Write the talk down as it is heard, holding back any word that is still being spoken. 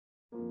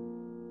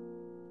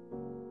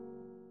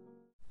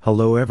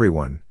Hello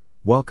everyone,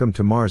 welcome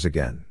to Mars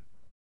again.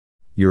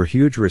 Your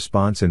huge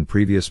response in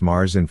previous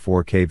Mars in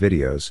 4K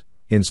videos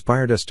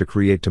inspired us to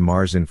create To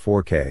Mars in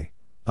 4K,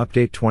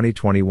 Update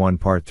 2021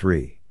 Part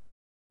 3.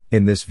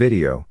 In this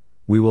video,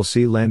 we will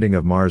see landing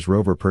of Mars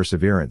rover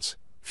Perseverance,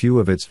 few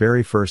of its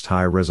very first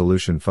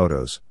high-resolution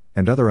photos,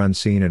 and other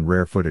unseen and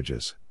rare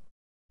footages.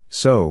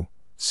 So,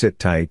 sit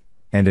tight,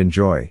 and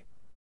enjoy.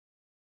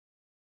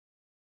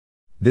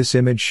 This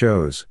image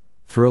shows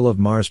thrill of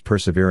Mars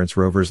Perseverance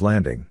rover's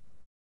landing.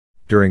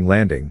 During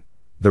landing,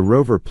 the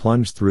rover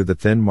plunged through the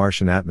thin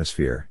Martian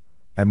atmosphere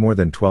at more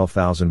than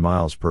 12,000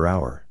 miles per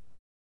hour.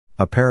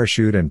 A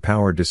parachute and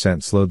powered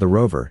descent slowed the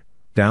rover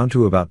down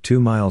to about 2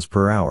 miles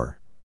per hour.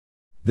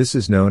 This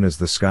is known as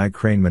the sky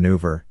crane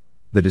maneuver.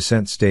 The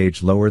descent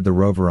stage lowered the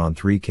rover on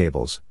 3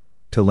 cables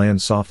to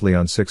land softly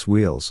on 6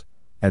 wheels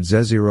at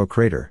Jezero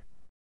crater.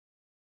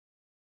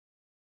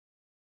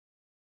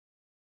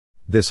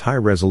 This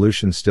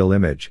high-resolution still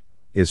image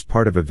is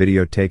part of a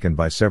video taken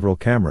by several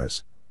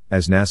cameras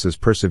as NASA's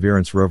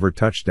Perseverance rover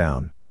touched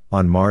down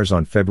on Mars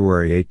on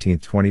February 18,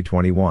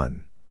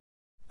 2021.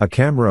 A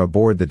camera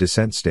aboard the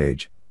descent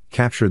stage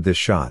captured this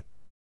shot.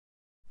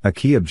 A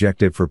key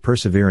objective for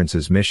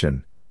Perseverance's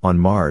mission on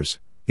Mars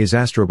is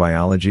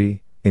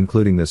astrobiology,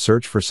 including the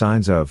search for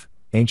signs of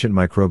ancient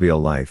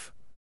microbial life.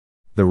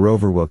 The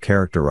rover will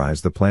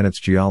characterize the planet's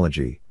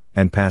geology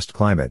and past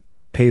climate,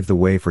 pave the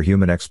way for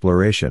human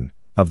exploration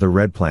of the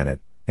red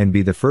planet, and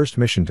be the first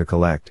mission to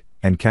collect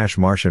and cache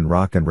Martian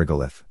rock and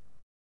regolith.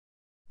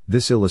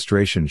 This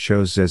illustration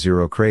shows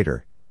Jezero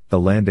crater, the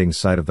landing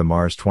site of the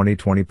Mars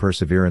 2020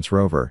 Perseverance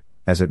rover,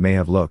 as it may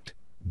have looked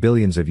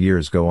billions of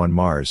years ago on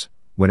Mars,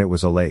 when it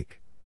was a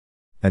lake.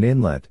 An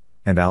inlet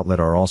and outlet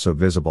are also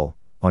visible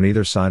on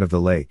either side of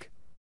the lake.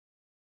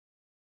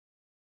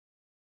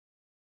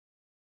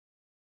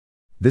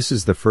 This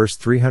is the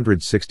first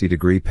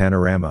 360-degree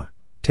panorama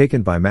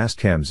taken by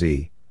Navcam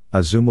Z, a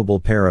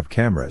zoomable pair of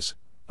cameras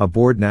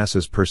aboard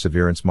NASA's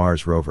Perseverance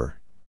Mars rover.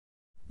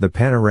 The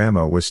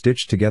panorama was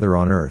stitched together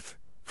on Earth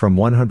from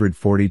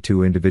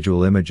 142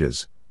 individual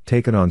images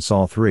taken on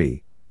Sol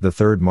 3, the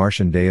third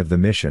Martian day of the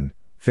mission,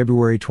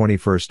 February 21,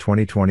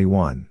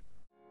 2021.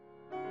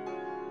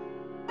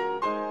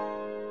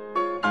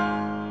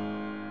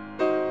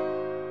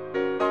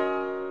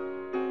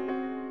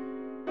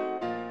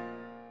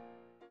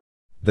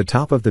 The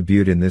top of the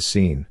butte in this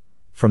scene,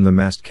 from the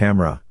mast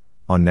camera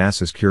on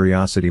NASA's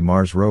Curiosity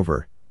Mars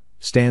rover,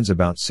 stands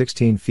about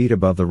 16 feet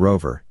above the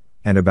rover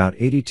and about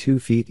 82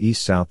 feet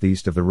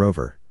east-southeast of the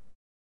rover.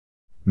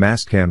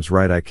 Mastcam's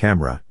right-eye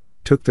camera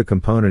took the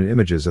component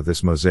images of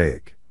this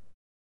mosaic.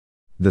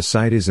 The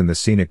site is in the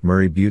scenic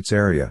Murray Buttes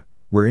area,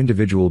 where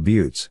individual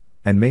buttes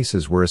and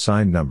mesas were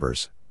assigned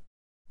numbers.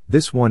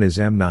 This one is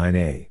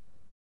M9A.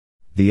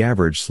 The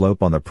average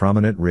slope on the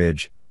prominent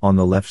ridge on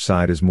the left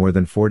side is more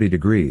than 40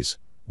 degrees,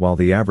 while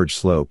the average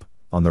slope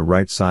on the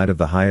right side of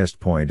the highest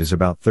point is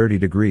about 30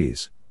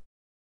 degrees.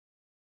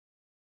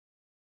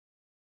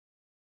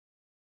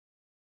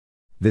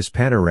 This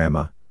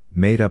panorama,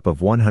 made up of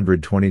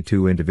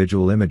 122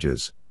 individual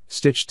images,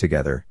 stitched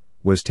together,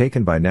 was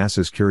taken by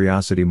NASA's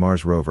Curiosity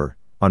Mars rover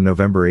on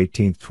November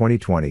 18,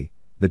 2020,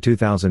 the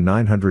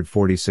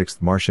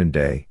 2946th Martian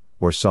day,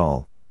 or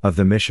Sol, of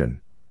the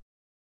mission.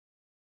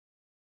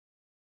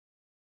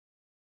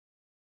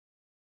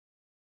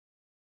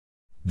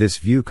 This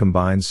view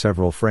combines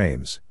several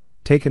frames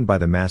taken by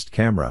the mast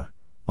camera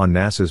on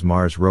NASA's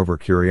Mars rover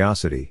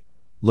Curiosity,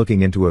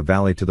 looking into a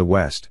valley to the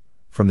west,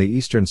 from the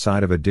eastern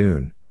side of a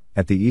dune,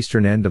 at the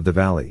eastern end of the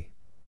valley.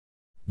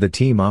 The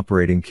team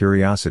operating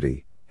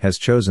Curiosity has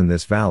chosen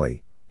this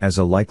valley as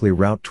a likely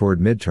route toward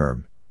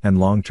midterm and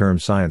long-term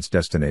science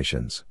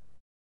destinations.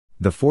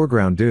 The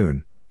foreground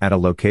dune, at a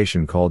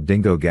location called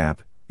Dingo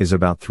Gap, is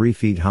about 3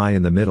 feet high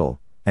in the middle,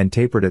 and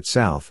tapered at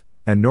south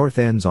and north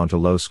ends onto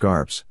low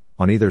scarps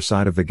on either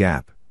side of the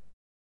gap.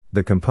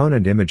 The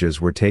component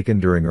images were taken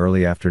during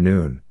early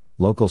afternoon,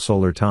 local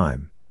solar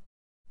time.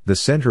 The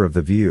center of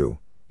the view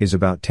is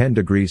about 10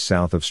 degrees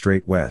south of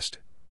straight west.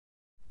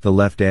 The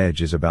left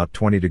edge is about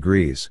 20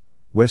 degrees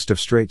west of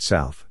straight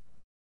south.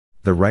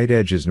 The right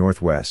edge is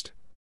northwest.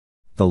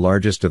 The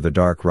largest of the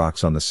dark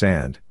rocks on the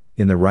sand,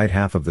 in the right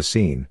half of the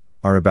scene,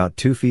 are about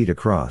 2 feet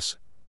across.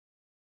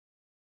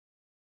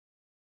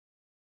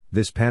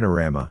 This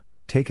panorama,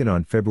 taken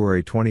on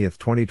February 20,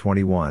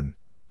 2021,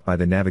 by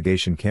the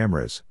navigation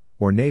cameras,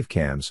 or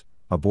Navcams,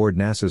 aboard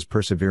NASA's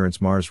Perseverance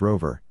Mars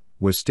rover,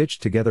 was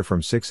stitched together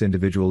from 6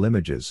 individual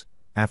images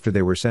after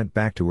they were sent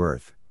back to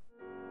Earth.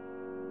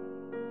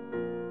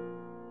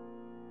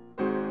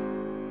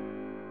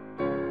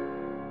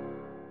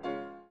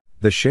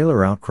 The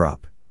Shaler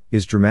outcrop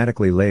is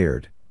dramatically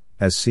layered,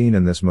 as seen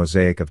in this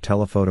mosaic of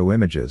telephoto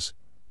images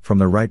from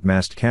the right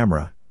mast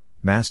camera,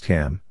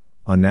 Mastcam,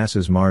 on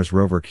NASA's Mars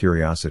rover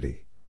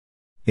Curiosity.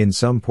 In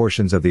some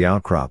portions of the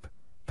outcrop,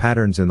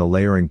 patterns in the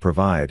layering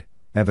provide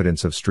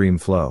evidence of stream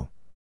flow.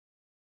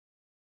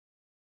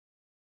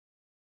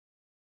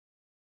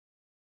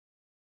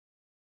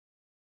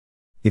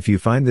 If you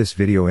find this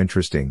video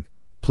interesting,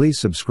 please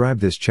subscribe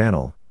this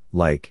channel,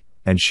 like,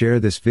 and share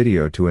this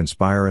video to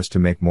inspire us to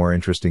make more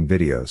interesting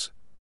videos.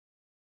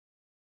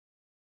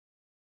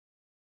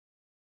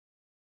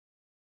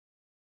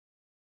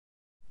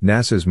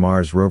 NASA's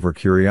Mars rover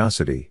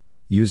Curiosity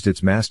used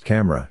its mast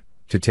camera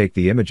to take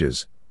the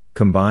images,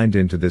 combined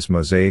into this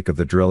mosaic of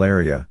the drill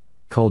area,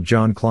 called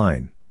John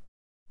Klein.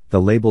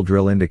 The label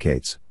drill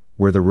indicates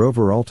where the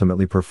rover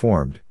ultimately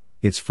performed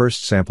its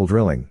first sample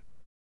drilling.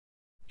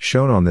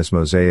 Shown on this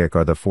mosaic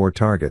are the 4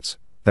 targets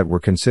that were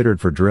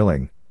considered for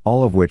drilling,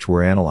 all of which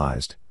were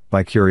analyzed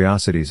by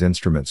Curiosity's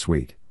instrument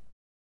suite.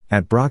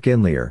 At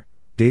Brock-Inlier,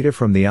 data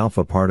from the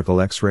Alpha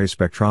Particle X-ray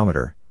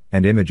spectrometer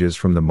and images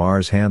from the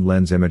Mars Hand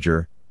Lens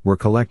Imager were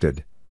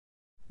collected.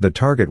 The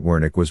target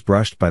Wernicke was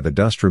brushed by the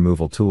dust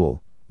removal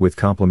tool, with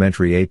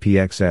complementary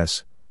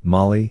APXS,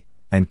 MOLY,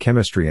 and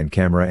chemistry and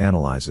camera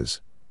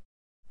analyses.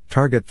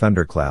 Target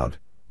Thundercloud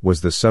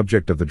was the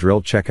subject of the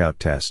drill checkout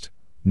test,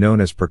 known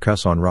as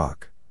percuss on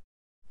rock.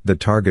 The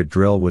target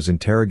drill was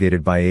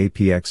interrogated by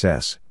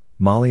APXS,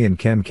 MOLY and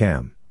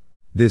ChemCam.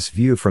 This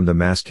view from the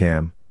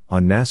Mastcam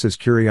on NASA's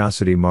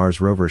Curiosity Mars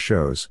rover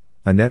shows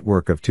a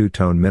network of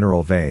 2-tone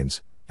mineral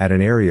veins at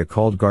an area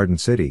called Garden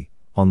City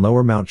on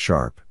Lower Mount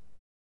Sharp.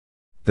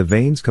 The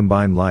veins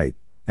combine light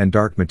and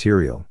dark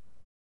material.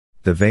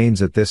 The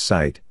veins at this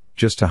site,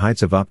 just to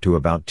heights of up to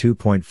about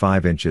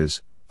 2.5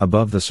 inches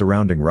above the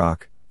surrounding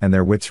rock, and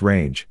their widths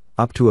range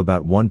up to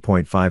about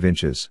 1.5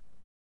 inches.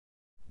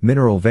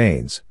 Mineral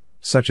veins,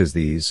 such as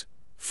these,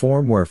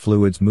 form where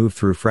fluids move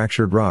through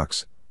fractured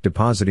rocks,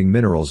 depositing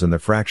minerals in the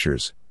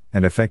fractures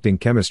and affecting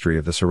chemistry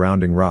of the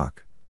surrounding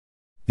rock.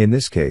 In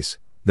this case,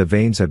 the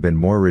veins have been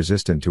more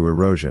resistant to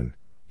erosion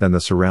than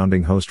the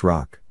surrounding host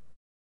rock.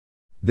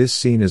 This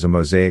scene is a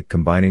mosaic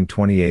combining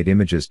 28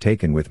 images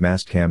taken with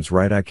Mastcam's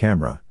right-eye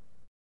camera.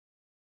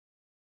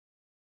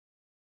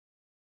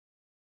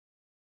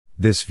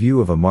 This view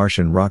of a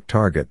Martian rock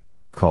target,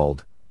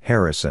 called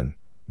Harrison,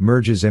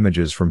 merges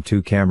images from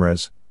 2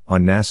 cameras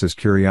on NASA's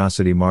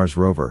Curiosity Mars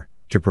rover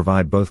to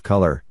provide both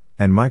color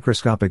and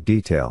microscopic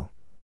detail.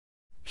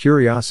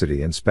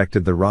 Curiosity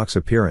inspected the rock's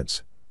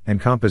appearance and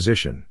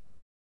composition.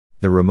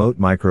 The remote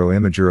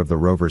micro-imager of the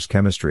rover's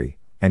chemistry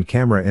and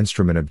camera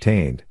instrument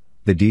obtained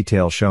the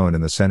detail shown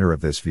in the center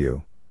of this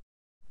view.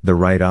 The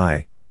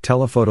right-eye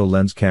telephoto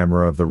lens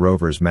camera of the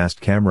rover's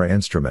mast camera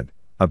instrument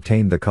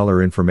obtained the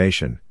color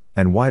information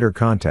and wider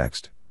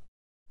context.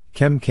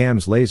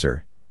 ChemCam's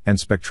laser and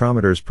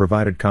spectrometers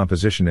provided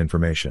composition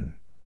information.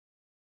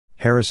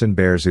 Harrison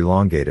bears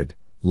elongated,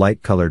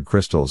 light-colored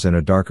crystals in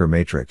a darker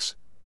matrix.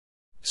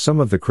 Some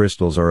of the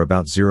crystals are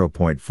about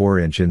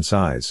 0.4 inch in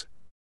size.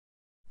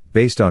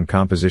 Based on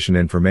composition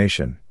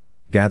information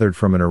gathered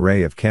from an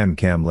array of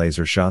ChemCam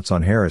laser shots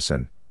on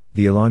Harrison,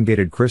 the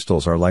elongated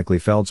crystals are likely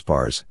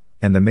feldspars,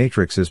 and the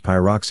matrix is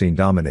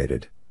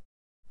pyroxene-dominated.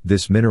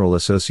 This mineral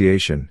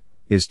association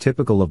is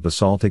typical of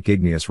basaltic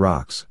igneous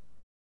rocks.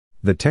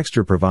 The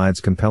texture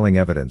provides compelling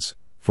evidence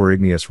for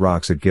igneous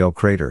rocks at Gale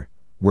Crater,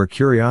 where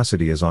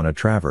Curiosity is on a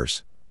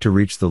traverse to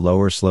reach the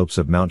lower slopes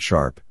of Mount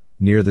Sharp,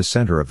 near the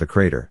center of the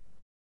crater.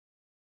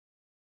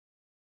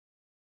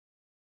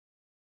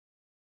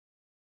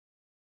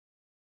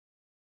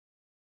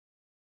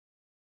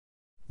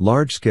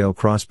 Large-scale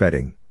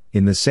crossbedding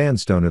in the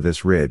sandstone of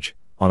this ridge,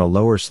 on a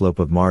lower slope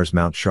of Mars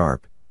Mount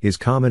Sharp, is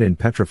common in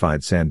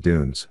petrified sand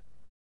dunes.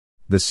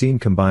 The scene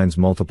combines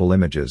multiple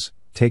images,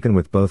 taken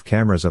with both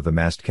cameras of the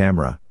mast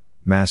camera,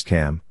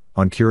 Mastcam,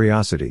 on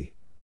Curiosity.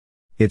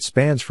 It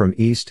spans from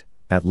east,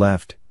 at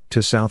left,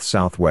 to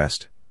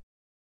south-southwest.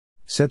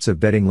 Sets of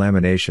bedding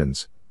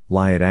laminations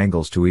lie at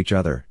angles to each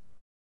other.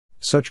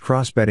 Such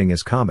crossbedding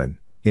is common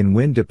in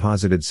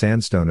wind-deposited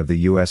sandstone of the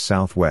U.S.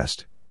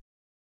 Southwest.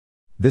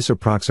 This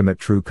approximate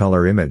true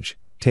color image,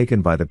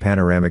 taken by the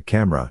panoramic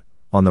camera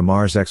on the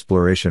Mars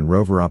Exploration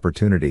Rover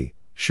Opportunity,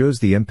 shows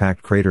the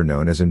impact crater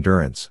known as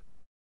Endurance.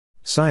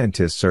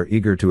 Scientists are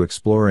eager to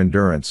explore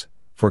Endurance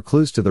for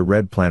clues to the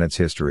red planet's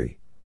history.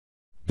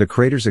 The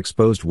crater's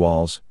exposed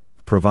walls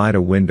provide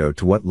a window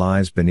to what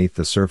lies beneath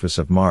the surface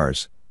of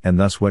Mars, and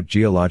thus what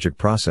geologic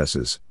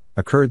processes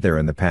occurred there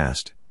in the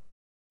past.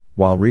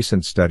 While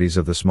recent studies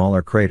of the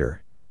smaller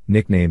crater,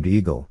 nicknamed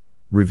Eagle,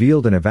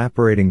 revealed an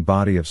evaporating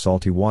body of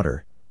salty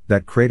water,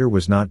 that crater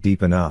was not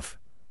deep enough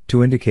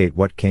to indicate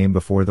what came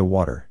before the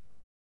water.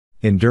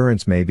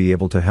 Endurance may be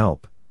able to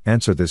help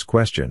answer this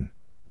question,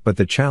 but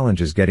the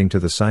challenge is getting to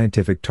the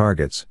scientific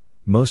targets.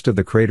 Most of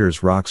the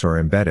crater's rocks are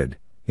embedded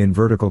in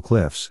vertical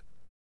cliffs.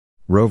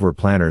 Rover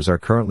planners are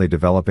currently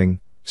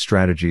developing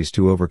strategies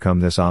to overcome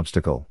this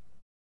obstacle.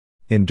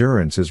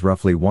 Endurance is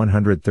roughly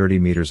 130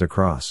 meters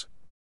across.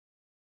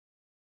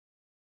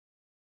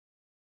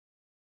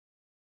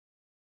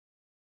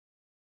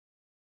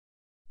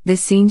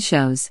 This scene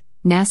shows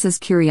NASA's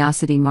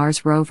Curiosity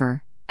Mars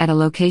rover at a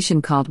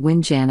location called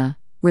Windjana,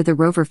 where the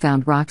rover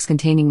found rocks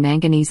containing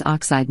manganese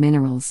oxide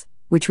minerals,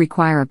 which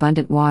require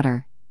abundant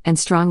water and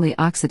strongly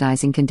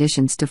oxidizing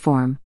conditions to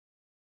form.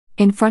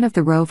 In front of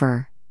the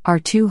rover are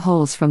 2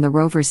 holes from the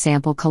rover's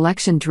sample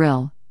collection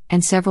drill,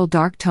 and several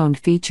dark-toned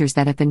features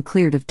that have been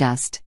cleared of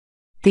dust.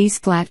 These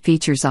flat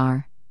features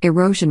are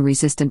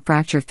erosion-resistant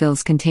fracture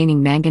fills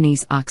containing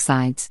manganese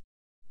oxides.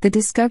 The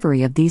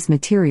discovery of these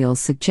materials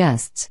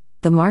suggests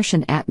the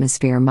Martian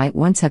atmosphere might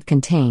once have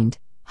contained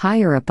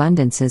higher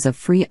abundances of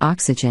free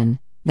oxygen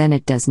than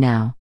it does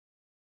now.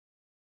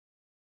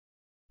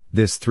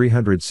 This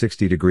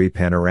 360-degree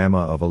panorama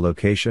of a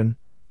location,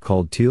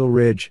 called Teal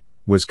Ridge,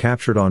 was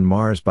captured on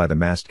Mars by the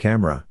mast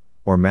camera,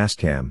 or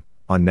Mastcam,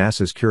 on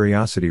NASA's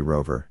Curiosity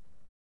rover.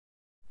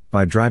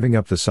 By driving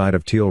up the side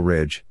of Teal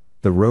Ridge,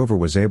 the rover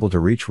was able to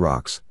reach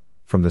rocks,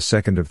 from the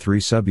second of 3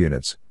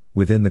 subunits,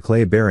 within the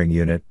clay-bearing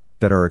unit,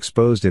 that are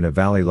exposed in a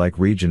valley-like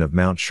region of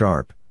Mount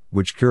Sharp,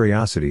 which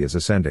Curiosity is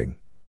ascending.